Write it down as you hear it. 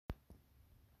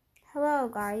Hello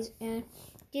guys, and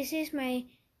this is my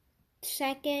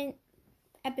second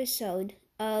episode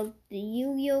of the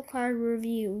Yu-Gi-Oh card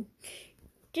review.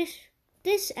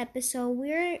 This episode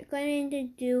we're going to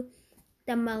do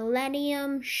the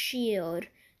Millennium Sheild.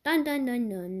 Dun dun dun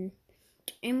dun.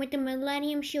 And what the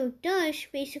Millennium Sheild does,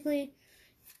 basically,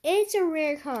 it's a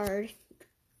rare card.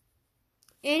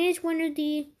 And it's one of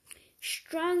the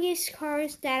strongest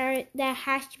cards that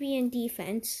has to be in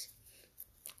defense.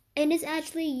 And it's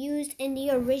actually used in the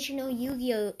original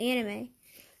Yu-Gi-Oh anime.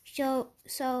 So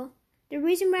the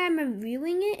reason why I'm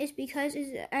reviewing it is because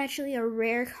it's actually a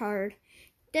rare card.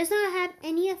 Does not have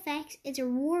any effects. It's a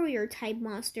warrior type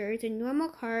monster. It's a normal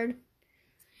card.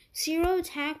 0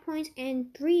 attack points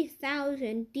and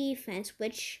 3,000 defense,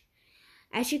 which,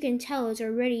 as you can tell, is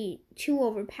already too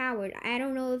overpowered. I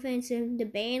don't know if it's in the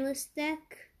banless deck.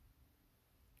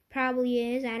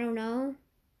 Probably is. I don't know.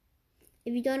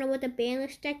 If you don't know what the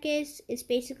banless deck is, it's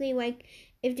basically like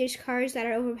if there's cards that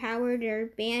are overpowered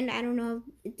or banned. I don't know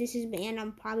if this is banned.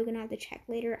 I'm probably gonna have to check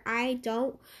later. I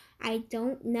don't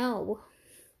know.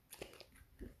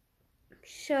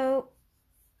 So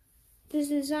this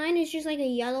design is just like a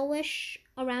yellowish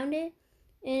around it,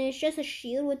 and it's just a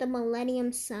shield with the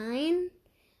Millennium sign.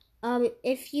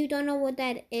 If you don't know what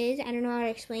that is, I don't know how to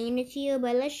explain it to you,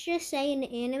 but let's just say in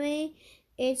the anime,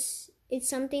 it's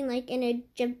something like an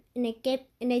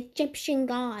Egyptian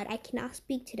god. I cannot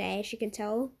speak today, as you can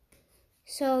tell.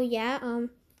 So yeah,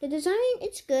 the design,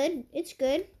 it's good.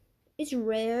 It's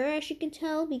rare, as you can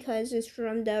tell, because it's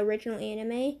from the original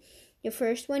anime, the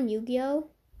first one, Yu-Gi-Oh.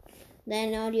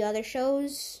 Then all the other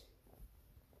shows,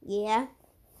 yeah.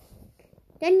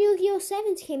 Then Yu-Gi-Oh!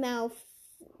 7 came out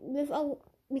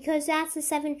because that's the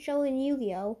 7th show in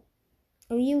Yu-Gi-Oh.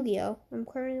 I'm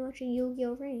currently watching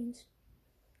Yu-Gi-Oh! Reigns.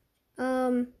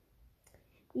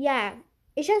 Yeah,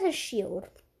 it's just a shield,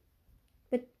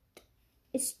 but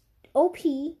it's OP.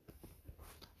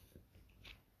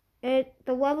 The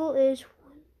level is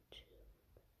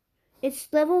it's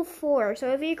level 4.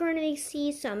 So if you're going to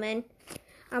see summon,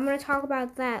 I'm going to talk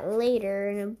about that later,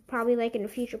 and probably like in a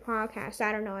future podcast.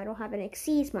 I don't know. I don't have an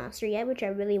Xyz monster yet, which I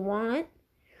really want,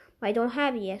 but I don't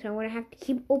have it yet. So I'm going to have to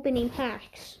keep opening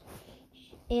packs.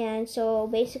 And so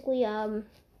basically, yeah.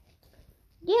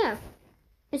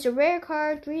 It's a rare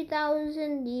card,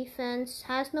 3,000 defense,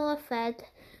 has no effect,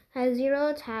 has 0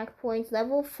 attack points,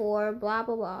 level 4, blah,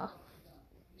 blah, blah.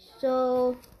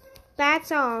 So, that's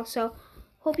all. So,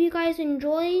 hope you guys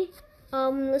enjoy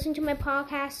listening to my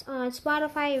podcast on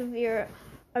Spotify. If you're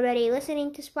already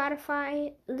listening to this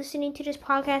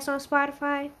podcast on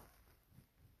Spotify.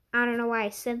 I don't know why I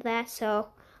said that. So,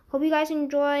 hope you guys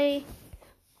enjoy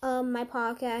my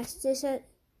podcast.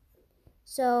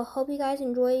 So, hope you guys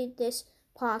enjoy this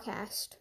podcast.